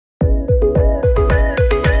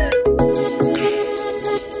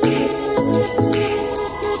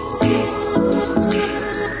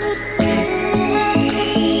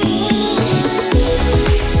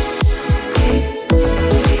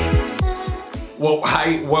Well,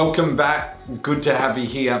 hey, welcome back. Good to have you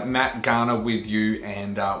here. Matt Garner with you,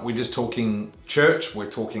 and we're just talking church, we're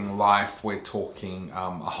talking life, we're talking a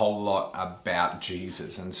whole lot about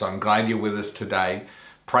Jesus. And so I'm glad you're with us today.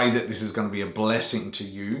 Pray that this is going to be a blessing to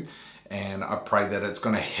you, and I pray that it's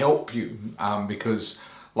going to help you because,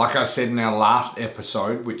 like I said in our last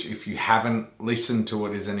episode, which if you haven't listened to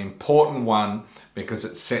it, is an important one because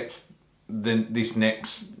it sets these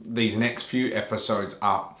next few episodes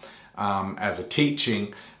up. As a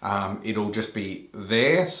teaching, it'll just be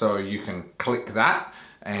there, so you can click that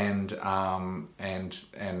and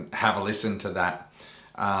have a listen to that.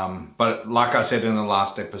 But like I said in the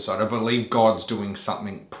last episode, I believe God's doing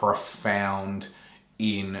something profound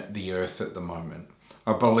in the earth at the moment.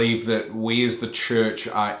 I believe that we as the church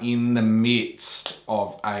are in the midst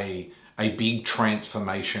of a big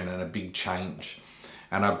transformation and a big change.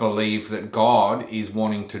 And I believe that God is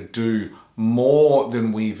wanting to do more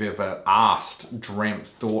than we've ever asked, dreamt,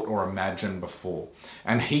 thought, or imagined before.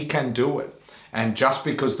 And He can do it. And just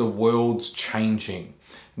because the world's changing,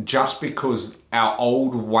 just because our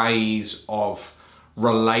old ways of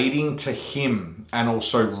relating to Him and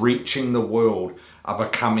also reaching the world are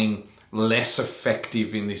becoming less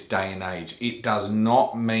effective in this day and age, it does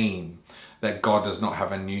not mean that God does not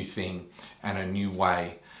have a new thing and a new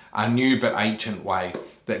way. A new but ancient way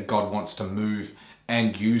that God wants to move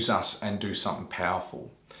and use us and do something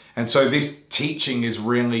powerful. And so this teaching is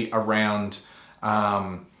really around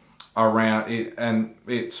it, and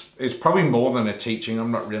it's probably more than a teaching.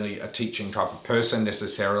 I'm not really a teaching type of person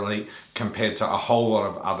necessarily compared to a whole lot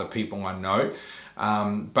of other people I know,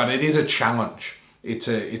 but it is a challenge. It's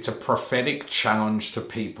a prophetic challenge to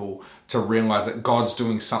people to realize that God's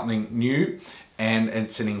doing something new. And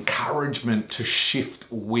it's an encouragement to shift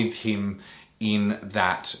with Him in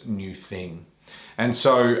that new thing. And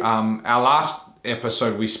so our last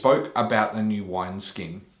episode, we spoke about the new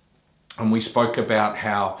wineskin. And we spoke about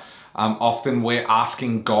how often we're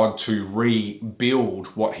asking God to rebuild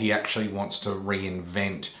what He actually wants to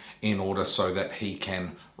reinvent in order so that He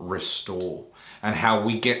can restore. And how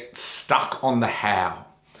we get stuck on the how.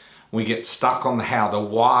 We get stuck on the how. The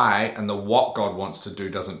why and the what God wants to do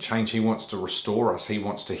doesn't change. He wants to restore us. He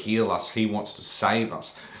wants to heal us. He wants to save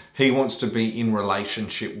us. He wants to be in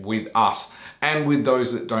relationship with us and with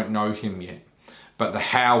those that don't know Him yet. But the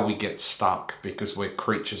how, we get stuck because we're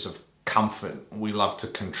creatures of comfort. We love to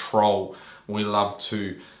control. We love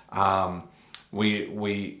to,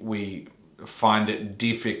 we find it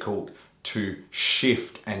difficult to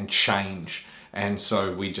shift and change. And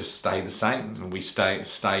so we just stay the same, and we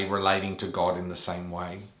stay relating to God in the same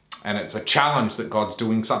way. And it's a challenge that God's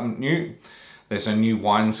doing something new. There's a new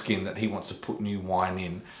wineskin that He wants to put new wine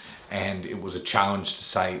in. And it was a challenge to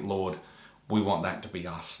say, Lord, we want that to be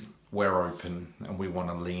us. We're open and we want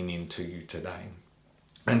to lean into You today.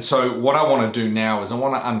 And so what I want to do now is I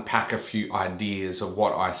want to unpack a few ideas of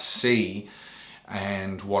what I see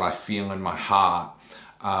and what I feel in my heart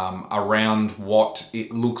around what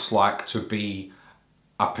it looks like to be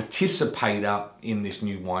a participator in this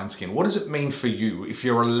new wineskin. What does it mean for you? If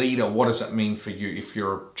you're a leader, what does it mean for you? If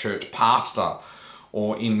you're a church pastor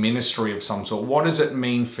or in ministry of some sort, what does it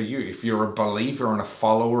mean for you? If you're a believer and a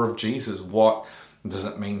follower of Jesus, what does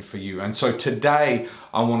it mean for you? And so today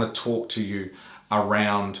I want to talk to you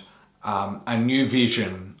around a new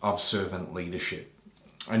vision of servant leadership.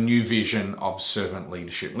 A new vision of servant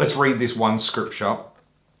leadership. Let's read this one scripture.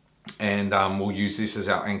 And we'll use this as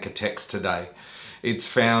our anchor text today. It's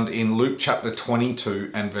found in Luke chapter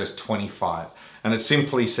 22 and verse 25. And it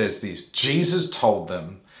simply says this: Jesus told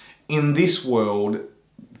them, "In this world,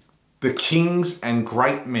 the kings and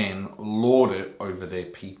great men lord it over their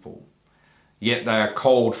people. Yet they are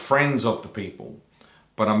called friends of the people.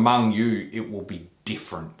 But among you, it will be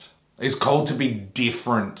different." It's called to be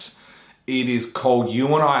different. It is called,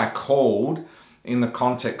 you and I are called in the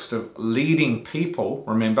context of leading people,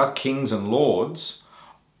 remember, kings and lords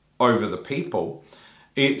over the people.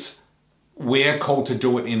 We're called to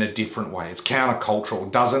do it in a different way. It's countercultural.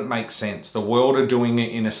 It doesn't make sense. The world are doing it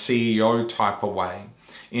in a CEO type of way,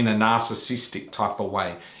 in a narcissistic type of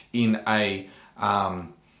way, in a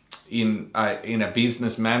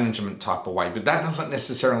business management type of way. But that doesn't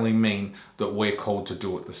necessarily mean that we're called to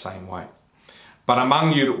do it the same way. But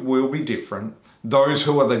among you it will be different. Those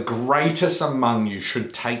who are the greatest among you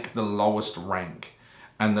should take the lowest rank,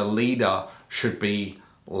 and the leader should be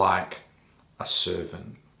like a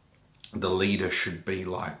servant. The leader should be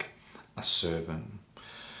like a servant.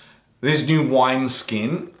 This new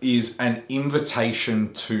wineskin is an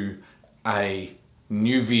invitation to a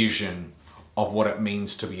new vision of what it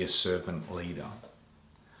means to be a servant leader.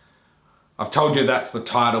 I've told you that's the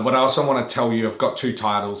title, but I also want to tell you I've got two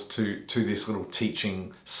titles to this little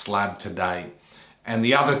teaching slab today. And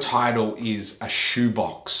the other title is A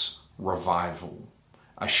Shoebox Revival.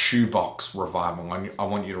 A Shoebox Revival. I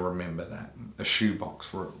want you to remember that. A Shoebox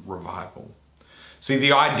Revival. See,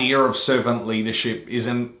 the idea of servant leadership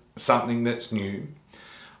isn't something that's new,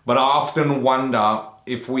 but I often wonder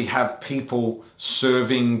if we have people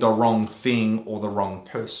serving the wrong thing or the wrong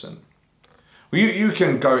person. You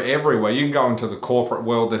can go everywhere. You can go into the corporate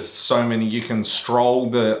world. There's so many. You can stroll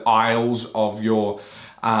the aisles of your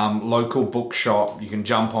local bookshop. You can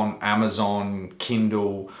jump on Amazon,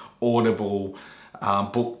 Kindle, Audible,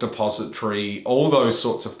 Book Depository, all those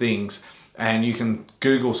sorts of things. And you can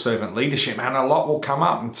Google servant leadership and a lot will come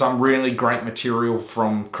up. And some really great material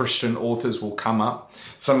from Christian authors will come up.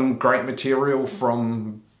 Some great material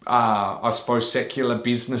from, I suppose, secular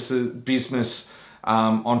business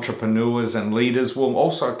entrepreneurs and leaders will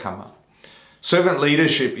also come up. Servant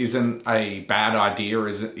leadership isn't a bad idea,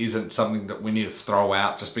 isn't something that we need to throw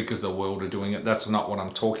out just because the world are doing it. That's not what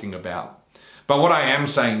I'm talking about. But what I am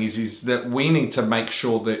saying is that we need to make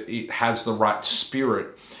sure that it has the right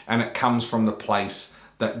spirit and it comes from the place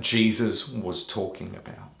that Jesus was talking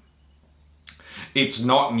about. It's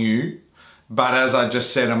not new, but as I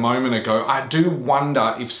just said a moment ago, I do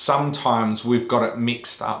wonder if sometimes we've got it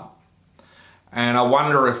mixed up. And I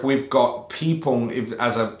wonder if we've got people, if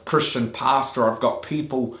as a Christian pastor, I've got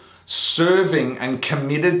people serving and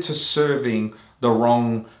committed to serving the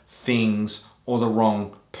wrong things or the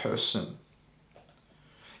wrong person.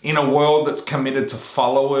 In a world that's committed to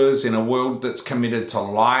followers, in a world that's committed to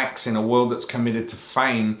likes, in a world that's committed to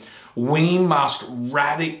fame, we must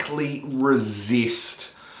radically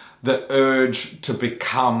resist the urge to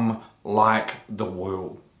become like the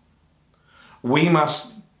world. We're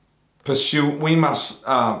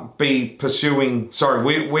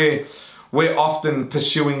often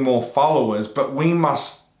pursuing more followers, but we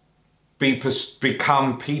must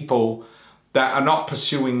become people that are not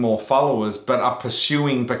pursuing more followers, but are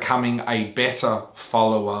pursuing becoming a better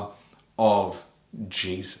follower of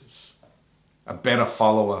Jesus. A better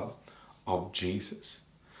follower of Jesus.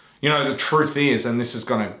 You know, the truth is, and this is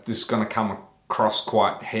gonna come across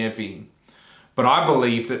quite heavy, but I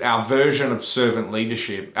believe that our version of servant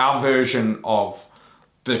leadership, our version of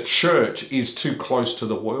the church is too close to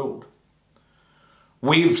the world.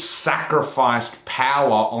 We've sacrificed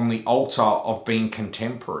power on the altar of being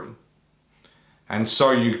contemporary. And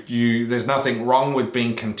so there's nothing wrong with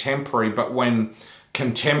being contemporary, but when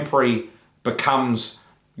contemporary becomes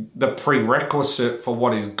the prerequisite for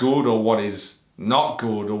what is good or what is not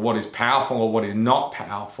good, or what is powerful or what is not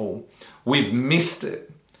powerful, we've missed it.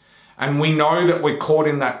 And we know that we're caught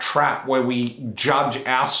in that trap where we judge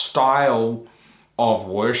our style of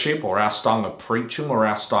worship or our style of preaching or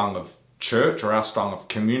our style of church or our style of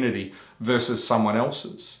community versus someone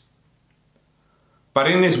else's. But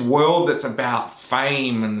in this world that's about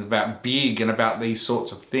fame and about big and about these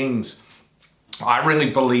sorts of things, I really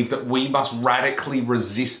believe that we must radically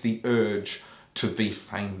resist the urge to be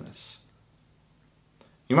famous.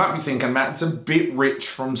 You might be thinking, Matt, it's a bit rich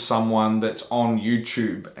from someone that's on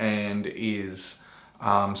YouTube and is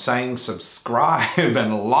saying subscribe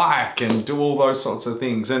and like and do all those sorts of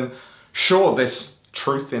things. And sure, there's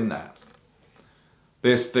truth in that.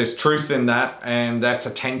 There's truth in that, and that's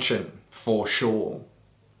attention for sure.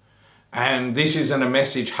 And this isn't a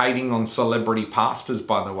message hating on celebrity pastors,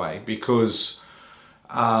 by the way, because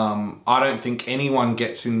I don't think anyone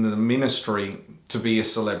gets in the ministry to be a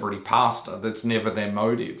celebrity pastor. That's never their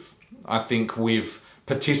motive. I think we've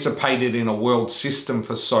participated in a world system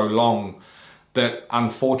for so long that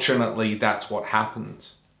unfortunately that's what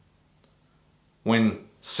happens. When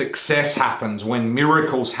success happens, when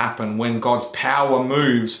miracles happen, when God's power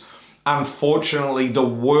moves, unfortunately the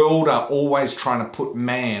world are always trying to put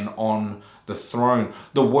man on the throne.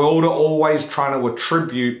 The world are always trying to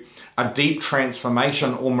attribute a deep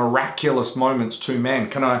transformation or miraculous moments to man.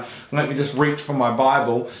 Let me just reach for my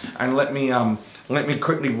Bible and let me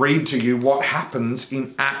quickly read to you what happens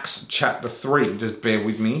in Acts chapter 3. Just bear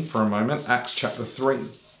with me for a moment. Acts chapter 3.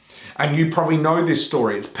 And you probably know this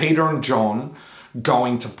story. It's Peter and John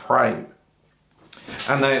going to pray.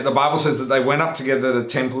 And the Bible says that they went up together to the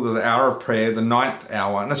temple to the hour of prayer, the 9th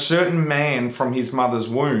hour. And a certain lame man from his mother's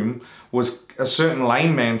womb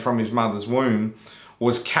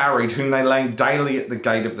was carried, whom they laid daily at the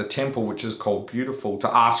gate of the temple, which is called Beautiful,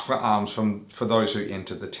 to ask for alms for those who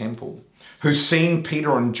entered the temple. Who, seeing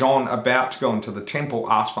Peter and John about to go into the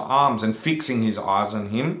temple, asked for alms, and fixing his eyes on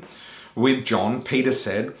him with John, Peter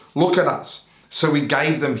said, "Look at us." So he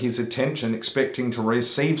gave them his attention, expecting to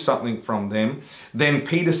receive something from them. Then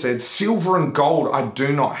Peter said, "Silver and gold I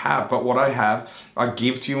do not have, but what I have I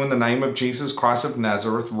give to you in the name of Jesus Christ of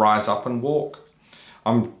Nazareth. Rise up and walk."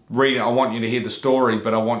 I'm reading, I want you to hear the story,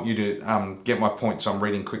 but I want you to get my point, so I'm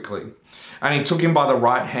reading quickly. "And he took him by the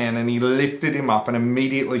right hand and he lifted him up, and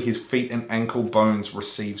immediately his feet and ankle bones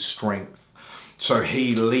received strength. So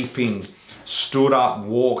he, leaping, stood up,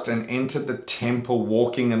 walked, and entered the temple,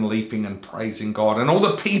 walking and leaping and praising God. And all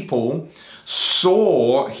the people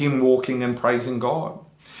saw him walking and praising God.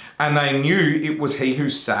 And they knew it was he who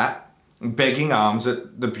sat begging alms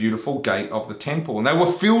at the beautiful gate of the temple. And they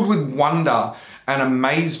were filled with wonder and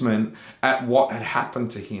amazement at what had happened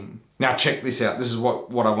to him." Now check this out. This is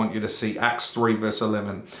what I want you to see. Acts 3 verse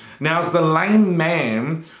 11. "Now as the lame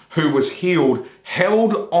man who was healed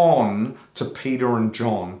held on to Peter and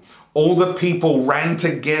John, all the people ran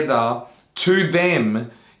together to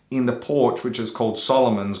them in the porch, which is called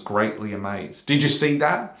Solomon's, greatly amazed." Did you see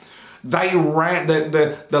that? They ran,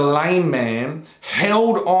 the lame man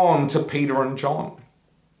held on to Peter and John,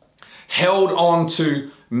 held on to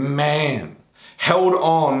man, held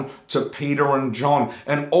on to Peter and John,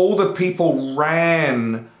 and all the people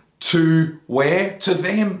ran to where? To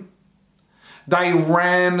them. They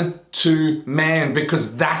ran to man,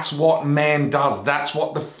 because that's what man does. That's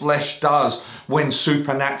what the flesh does when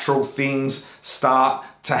supernatural things start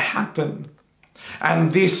to happen.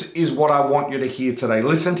 And this is what I want you to hear today.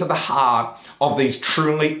 Listen to the heart of these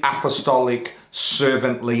truly apostolic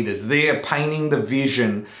servant leaders. They're painting the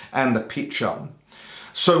vision and the picture.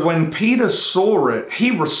 So when Peter saw it,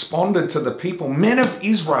 he responded to the people, "Men of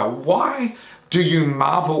Israel, why do you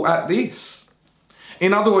marvel at this?"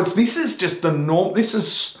 In other words, this is just the norm. This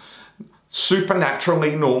is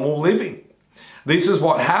supernaturally normal living. This is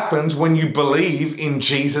what happens when you believe in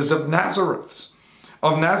Jesus of Nazareth.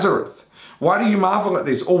 Why do you marvel at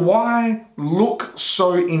this? Or why look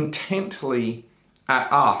so intently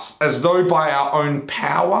at us, as though by our own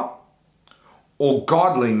power or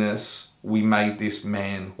godliness we made this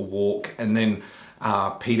man walk? And then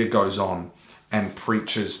Peter goes on and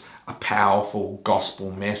preaches a powerful gospel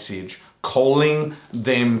message, calling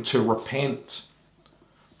them to repent.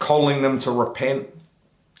 Calling them to repent.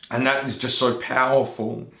 And that is just so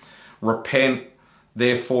powerful. "Repent,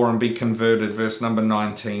 therefore, and be converted," verse number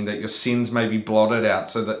 19, "that your sins may be blotted out,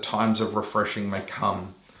 so that times of refreshing may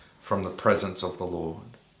come from the presence of the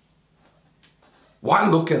Lord." Why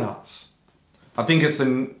look at us? I think it's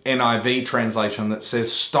the NIV translation that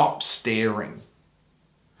says, "Stop staring."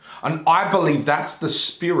 And I believe that's the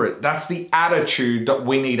spirit, that's the attitude that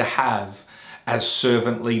we need to have as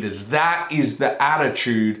servant leaders. That is the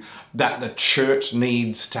attitude that the church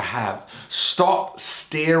needs to have. Stop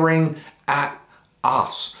staring at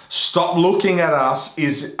us. Stop looking at us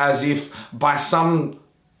as if by some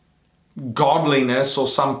godliness or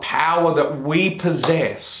some power that we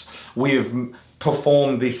possess, we have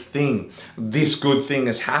performed this thing. This good thing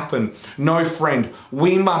has happened. No, friend,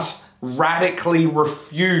 we must radically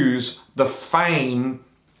refuse the fame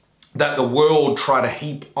that the world try to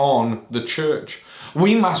heap on the church.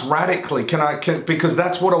 We must radically, because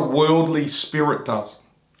that's what a worldly spirit does.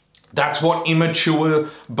 That's what immature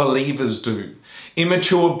believers do.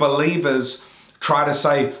 Immature believers try to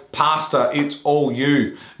say, "Pastor, it's all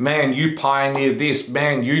you. Man, you pioneered this.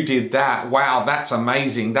 Man, you did that. Wow, that's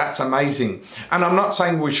amazing. That's amazing." And I'm not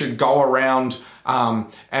saying we should go around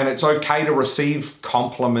and it's okay to receive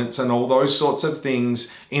compliments and all those sorts of things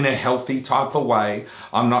in a healthy type of way.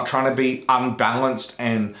 I'm not trying to be unbalanced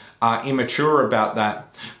and immature about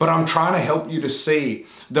that. But I'm trying to help you to see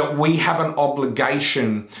that we have an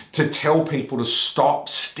obligation to tell people to stop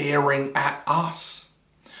staring at us.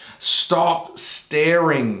 Stop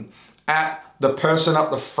staring at the person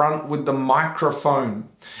up the front with the microphone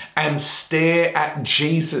and stare at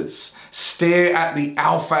Jesus. Stare at the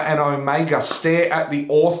Alpha and Omega. Stare at the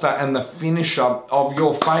author and the finisher of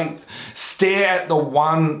your faith. Stare at the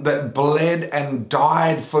one that bled and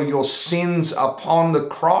died for your sins upon the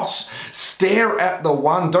cross. Stare at the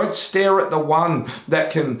one. Don't stare at the one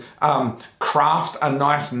that can craft a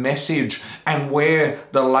nice message and wear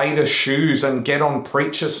the latest shoes and get on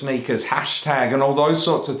preacher sneakers, hashtag, and all those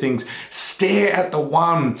sorts of things. Stare at the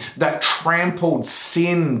one that trampled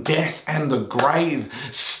sin, death, and the grave.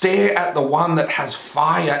 Stare at the one that has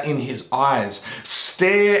fire in his eyes.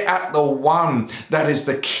 Stare at the one that is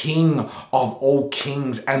the King of all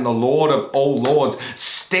kings and the Lord of all lords.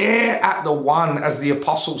 Stare at the one, as the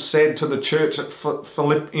apostle said to the church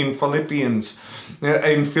in Philippi.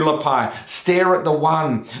 Stare at the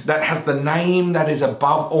one that has the name that is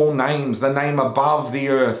above all names, the name above the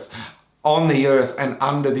earth, on the earth and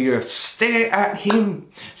under the earth. Stare at him.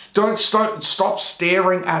 Don't stop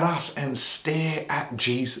staring at us and stare at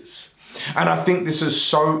Jesus. And I think this is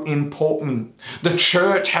so important. The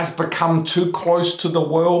church has become too close to the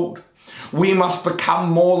world. We must become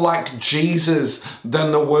more like Jesus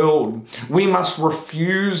than the world. We must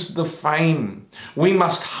refuse the fame. We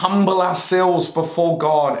must humble ourselves before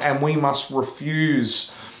God, and we must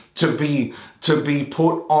refuse to be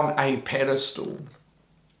put on a pedestal.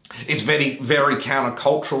 It's very, very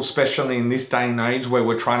countercultural, especially in this day and age where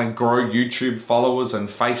we're trying to grow YouTube followers and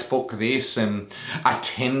Facebook this and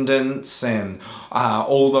attendance and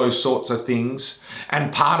all those sorts of things.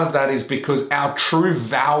 And part of that is because our true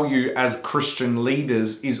value as Christian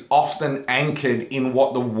leaders is often anchored in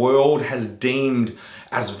what the world has deemed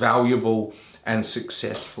as valuable and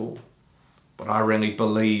successful. But I really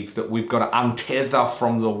believe that we've got to untether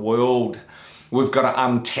from the world. We've got to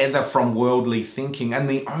untether from worldly thinking. And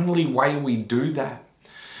the only way we do that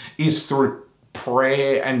is through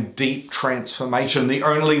prayer and deep transformation. The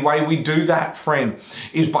only way we do that, friend,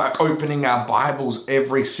 is by opening our Bibles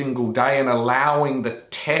every single day and allowing the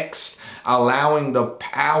text, allowing the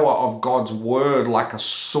power of God's word like a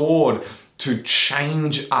sword to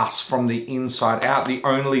change us from the inside out. The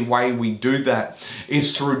only way we do that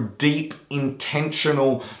is through deep,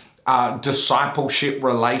 intentional discipleship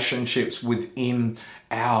relationships within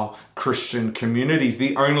our Christian communities.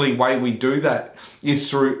 The only way we do that is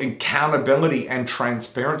through accountability and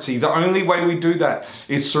transparency. The only way we do that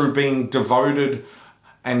is through being devoted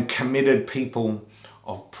and committed people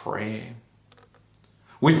of prayer.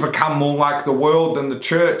 We've become more like the world than the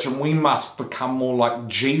church, and we must become more like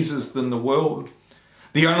Jesus than the world.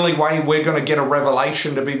 The only way we're going to get a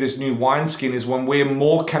revelation to be this new wineskin is when we're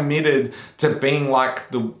more committed to being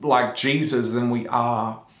like Jesus than we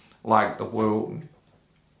are like the world.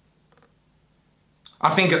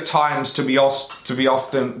 I think at times, to be honest,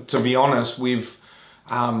 we've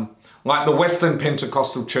like the Western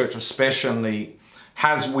Pentecostal church especially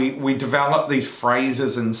we develop these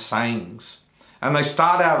phrases and sayings, and they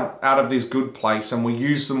start out of this good place, and we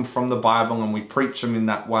use them from the Bible and we preach them in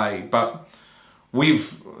that way, but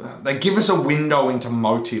they give us a window into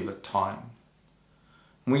motive at times.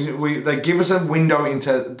 They give us a window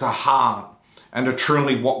into heart and to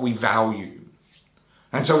truly what we value.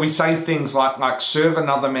 And so we say things like serve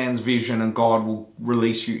another man's vision and God will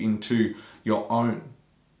release you into your own.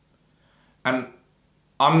 And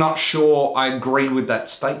I'm not sure I agree with that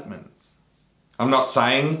statement. I'm not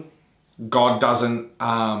saying God doesn't,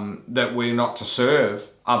 that we're not to serve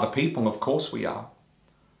other people. Of course we are.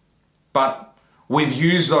 But we've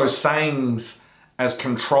used those sayings as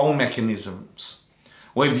control mechanisms.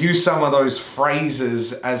 We've used some of those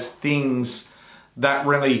phrases as things that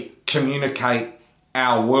really communicate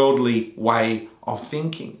our worldly way of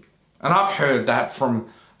thinking. And I've heard that from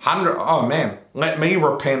oh man, let me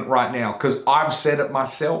repent right now because I've said it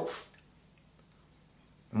myself.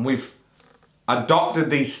 And we've adopted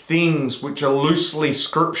these things which are loosely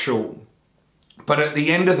scriptural. But at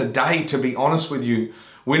the end of the day, to be honest with you,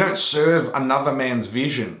 we don't serve another man's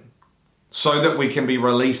vision so that we can be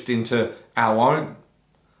released into our own.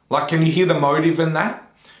 Like, can you hear the motive in that?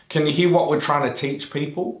 Can you hear what we're trying to teach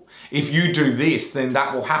people? If you do this, then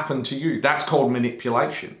that will happen to you. That's called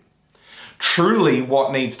manipulation. Truly,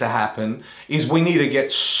 what needs to happen is we need to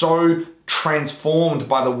get so transformed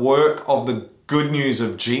by the work of the good news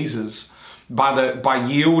of Jesus, by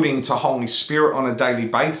yielding to Holy Spirit on a daily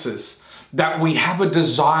basis, that we have a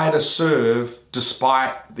desire to serve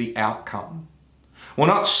despite the outcome. We're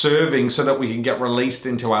not serving so that we can get released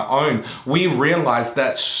into our own. We realize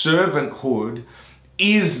that servanthood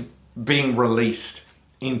is being released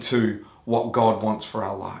into what God wants for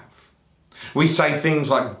our life. We say things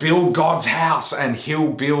like, build God's house and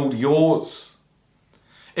he'll build yours.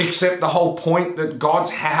 Except the whole point that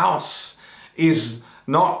God's house is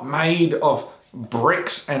not made of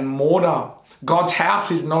bricks and mortar. God's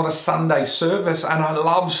house is not a Sunday service, and I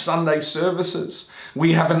love Sunday services.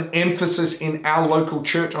 We have an emphasis in our local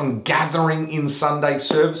church on gathering in Sunday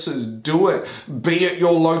services. Do it. Be at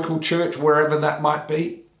your local church, wherever that might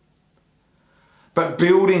be. But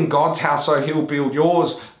building God's house so he'll build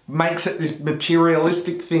yours makes it this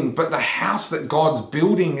materialistic thing. But the house that God's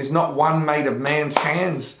building is not one made of man's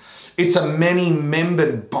hands. It's a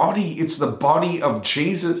many-membered body. It's the body of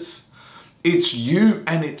Jesus. It's you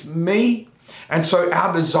and it's me. And so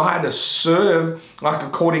our desire to serve, like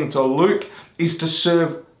according to Luke, is to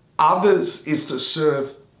serve others, is to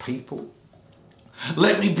serve people.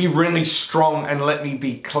 Let me be really strong and let me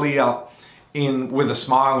be clear with a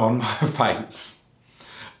smile on my face.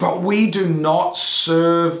 But we do not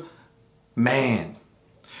serve man.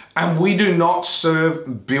 And we do not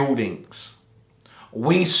serve buildings.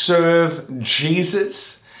 We serve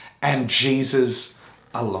Jesus and Jesus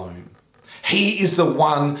alone. He is the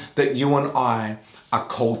one that you and I are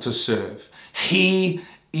called to serve. He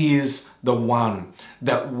is the one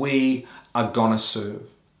that we are gonna serve.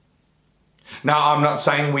 Now, I'm not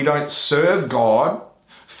saying we don't serve God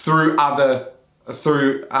through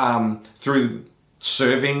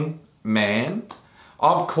serving man.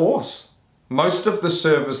 Of course, most of the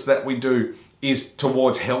service that we do is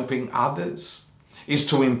towards helping others, is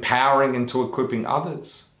to empowering and to equipping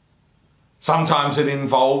others. Sometimes it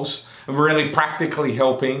involves really practically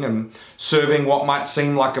helping and serving what might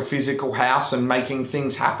seem like a physical house and making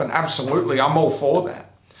things happen. Absolutely, I'm all for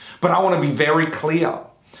that. But I want to be very clear.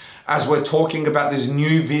 As we're talking about this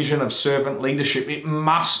new vision of servant leadership, it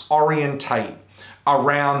must orientate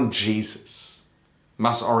around Jesus.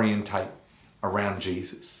 Must orientate around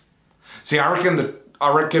Jesus. See, I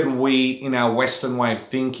reckon we, in our Western way of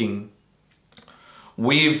thinking,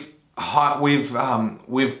 we've got,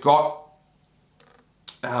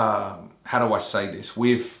 how do I say this?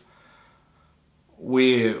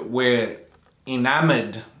 We're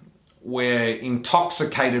enamored, we're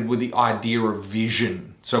intoxicated with the idea of vision.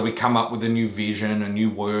 So we come up with a new vision, a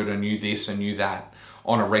new word, a new this, a new that.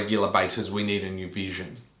 On a regular basis, we need a new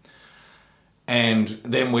vision. And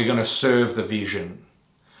then we're going to serve the vision.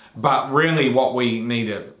 But really what we need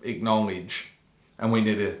to acknowledge and we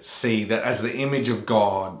need to see that as the image of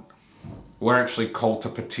God, we're actually called to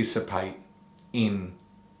participate in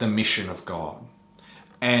the mission of God.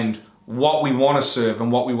 And what we want to serve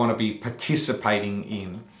and what we want to be participating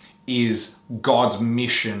in is God's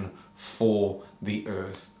mission for the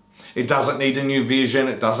earth. It doesn't need a new vision.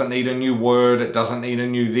 It doesn't need a new word. It doesn't need a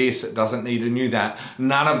new this. It doesn't need a new that.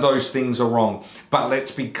 None of those things are wrong. But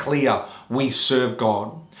let's be clear, we serve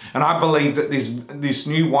God. And I believe that this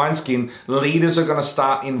new wineskin, leaders are going to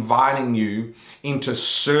start inviting you into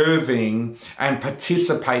serving and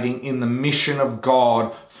participating in the mission of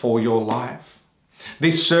God for your life.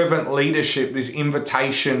 This servant leadership, this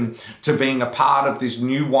invitation to being a part of this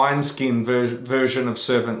new wineskin version of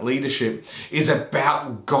servant leadership is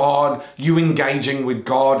about God, you engaging with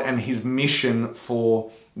God and his mission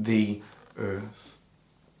for the earth.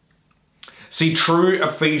 See, true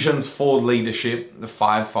Ephesians 4 leadership, the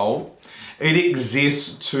fivefold, it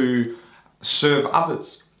exists to serve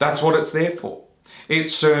others. That's what it's there for.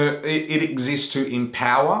 It exists to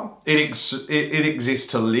empower. It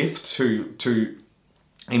exists to lift, to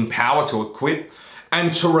empower, to equip,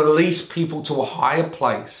 and to release people to a higher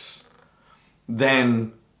place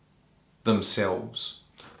than themselves.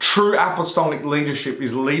 True apostolic leadership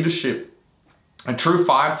is leadership. A true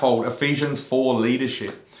fivefold, Ephesians 4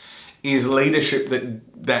 leadership, is leadership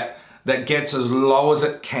that gets as low as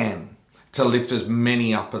it can to lift as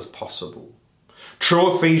many up as possible.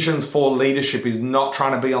 True Ephesians 4 leadership is not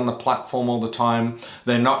trying to be on the platform all the time.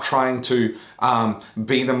 They're not trying to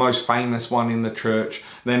be the most famous one in the church.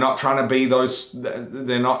 They're not trying to be those,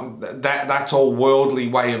 that's all worldly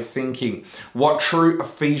way of thinking. What true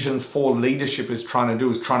Ephesians 4 leadership is trying to do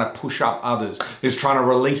is trying to push up others, is trying to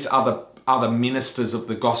release other ministers of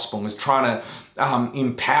the gospel, is trying to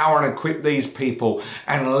empower and equip these people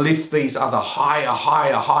and lift these other higher.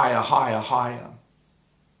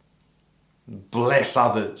 Bless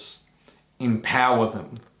others, empower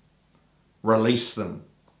them, release them.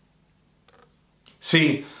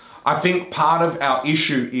 See, I think part of our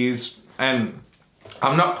issue is, and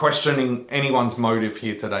I'm not questioning anyone's motive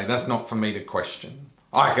here today. That's not for me to question.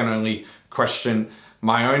 I can only question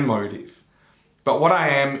my own motive. But what I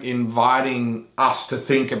am inviting us to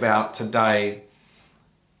think about today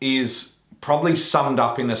is probably summed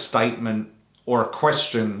up in a statement or a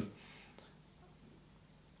question.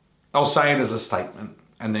 I'll say it as a statement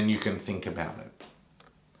and then you can think about it.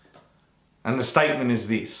 And the statement is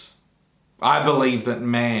this: I believe that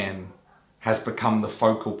man has become the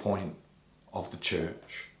focal point of the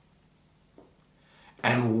church.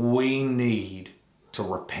 And we need to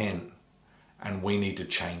repent and we need to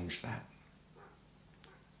change that.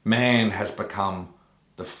 Man has become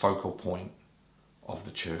the focal point of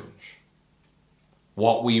the church.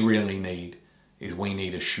 What we really need is we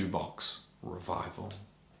need a shoebox revival.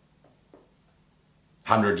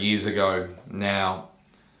 100 years ago now,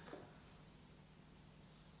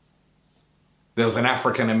 there was an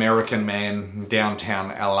African American man in downtown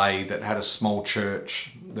LA that had a small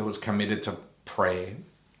church that was committed to prayer,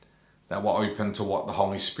 that were open to what the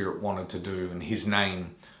Holy Spirit wanted to do, and his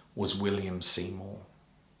name was William Seymour.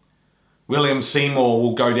 William Seymour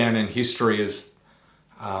will go down in history as,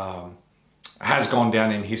 has gone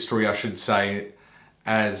down in history, I should say,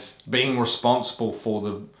 as being responsible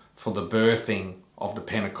for for the birthing of the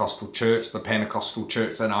Pentecostal church. The Pentecostal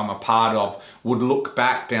church that I'm a part of would look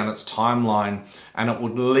back down its timeline, and it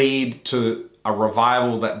would lead to a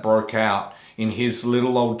revival that broke out in his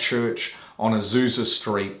little old church on Azusa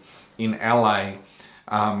Street in LA,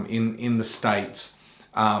 in the States.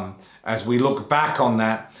 As we look back on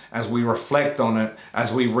that, as we reflect on it,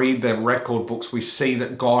 as we read the record books, we see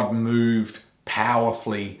that God moved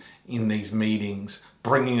powerfully in these meetings,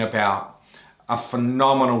 bringing about a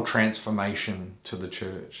phenomenal transformation to the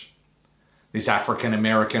church. This African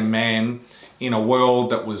American man, in a world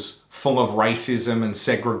that was full of racism and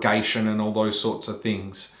segregation and all those sorts of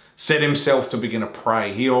things, set himself to begin to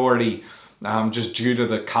pray. He already, just due to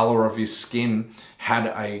the color of his skin, had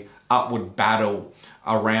a upward battle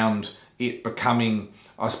around it becoming,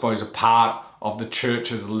 I suppose, a part of the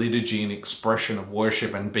church's liturgy and expression of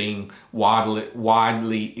worship and being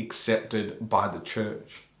widely accepted by the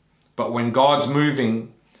church. But when God's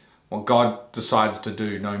moving, what God decides to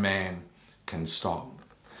do, no man can stop.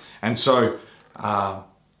 And so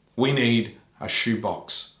we need a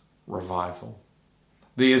shoebox revival.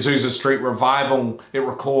 The Azusa Street revival, it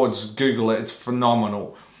records, Google it, it's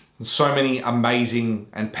phenomenal. So many amazing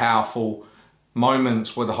and powerful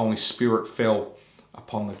moments where the Holy Spirit fell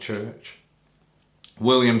upon the church.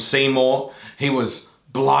 William Seymour, he was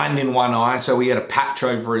blind in one eye, so he had a patch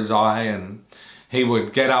over his eye, and he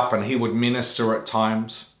would get up and he would minister at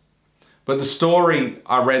times. But the story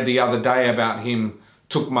I read the other day about him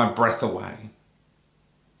took my breath away.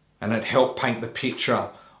 And it helped paint the picture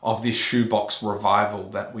of this shoebox revival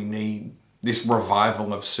that we need. This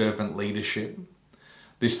revival of servant leadership.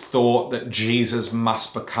 This thought that Jesus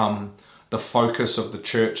must become the focus of the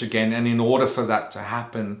church again. And in order for that to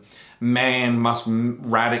happen, man must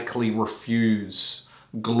radically refuse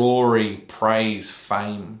glory, praise,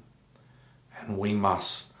 fame. And we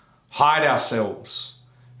must hide ourselves,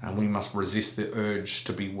 and we must resist the urge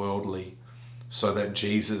to be worldly so that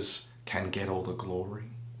Jesus can get all the glory.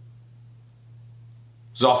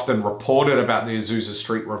 It's often reported about the Azusa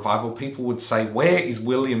Street revival. People would say, where is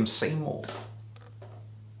William Seymour?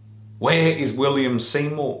 Where is William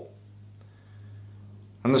Seymour?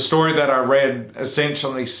 And the story that I read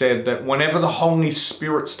essentially said that whenever the Holy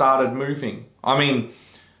Spirit started moving,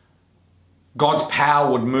 God's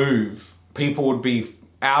power would move. People would be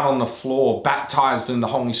out on the floor, baptized in the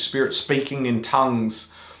Holy Spirit, speaking in tongues,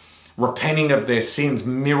 repenting of their sins.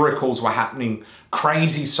 Miracles were happening.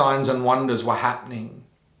 Crazy signs and wonders were happening.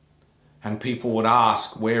 And people would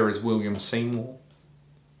ask, where is William Seymour?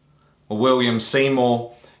 Well, William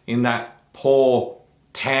Seymour, in that poor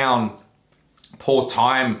town, poor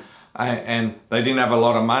time, and they didn't have a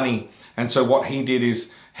lot of money. And so what he did is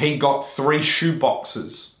he got 3 shoe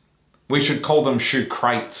boxes. We should call them shoe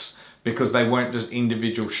crates, because they weren't just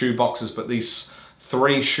individual shoe boxes, but these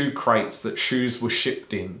 3 shoe crates that shoes were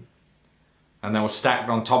shipped in. And they were stacked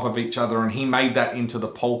on top of each other, and he made that into the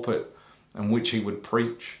pulpit in which he would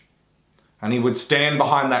preach. And he would stand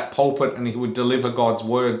behind that pulpit and he would deliver God's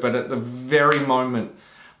word. But at the very moment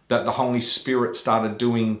that the Holy Spirit started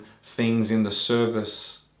doing things in the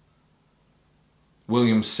service,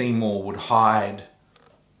 William Seymour would hide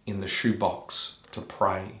in the shoebox to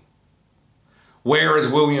pray. Where is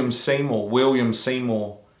William Seymour? William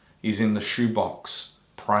Seymour is in the shoebox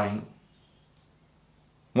praying.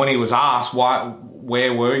 When he was asked,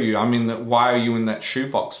 where were you? Why are you in that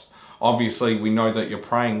shoebox? Obviously, we know that you're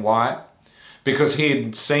praying. Why? Because he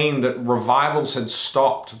had seen that revivals had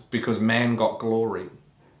stopped because man got glory.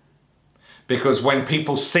 Because when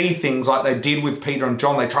people see things like they did with Peter and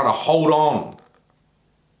John, they try to hold on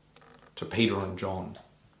to Peter and John.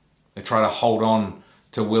 They try to hold on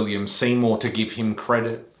to William Seymour to give him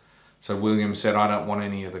credit. So William said, I don't want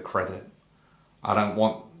any of the credit. I don't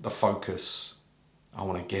want the focus. I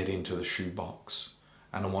want to get into the shoebox.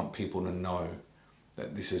 And I want people to know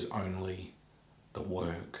that this is only the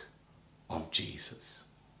work of Jesus.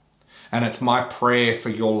 And it's my prayer for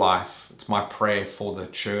your life. It's my prayer for the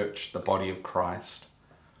church, the body of Christ,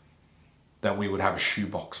 that we would have a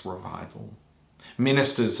shoebox revival.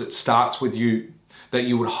 Ministers, it starts with you, that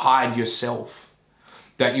you would hide yourself,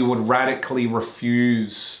 that you would radically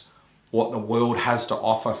refuse what the world has to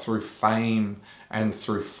offer through fame and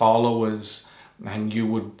through followers, and you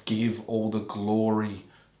would give all the glory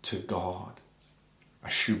to God. A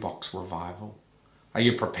shoebox revival. Are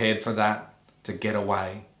you prepared for that? To get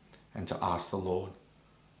away and to ask the Lord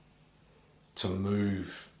to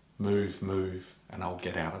move, and I'll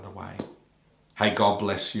get out of the way. Hey, God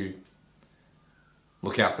bless you.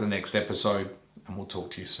 Look out for the next episode, and we'll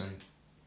talk to you soon.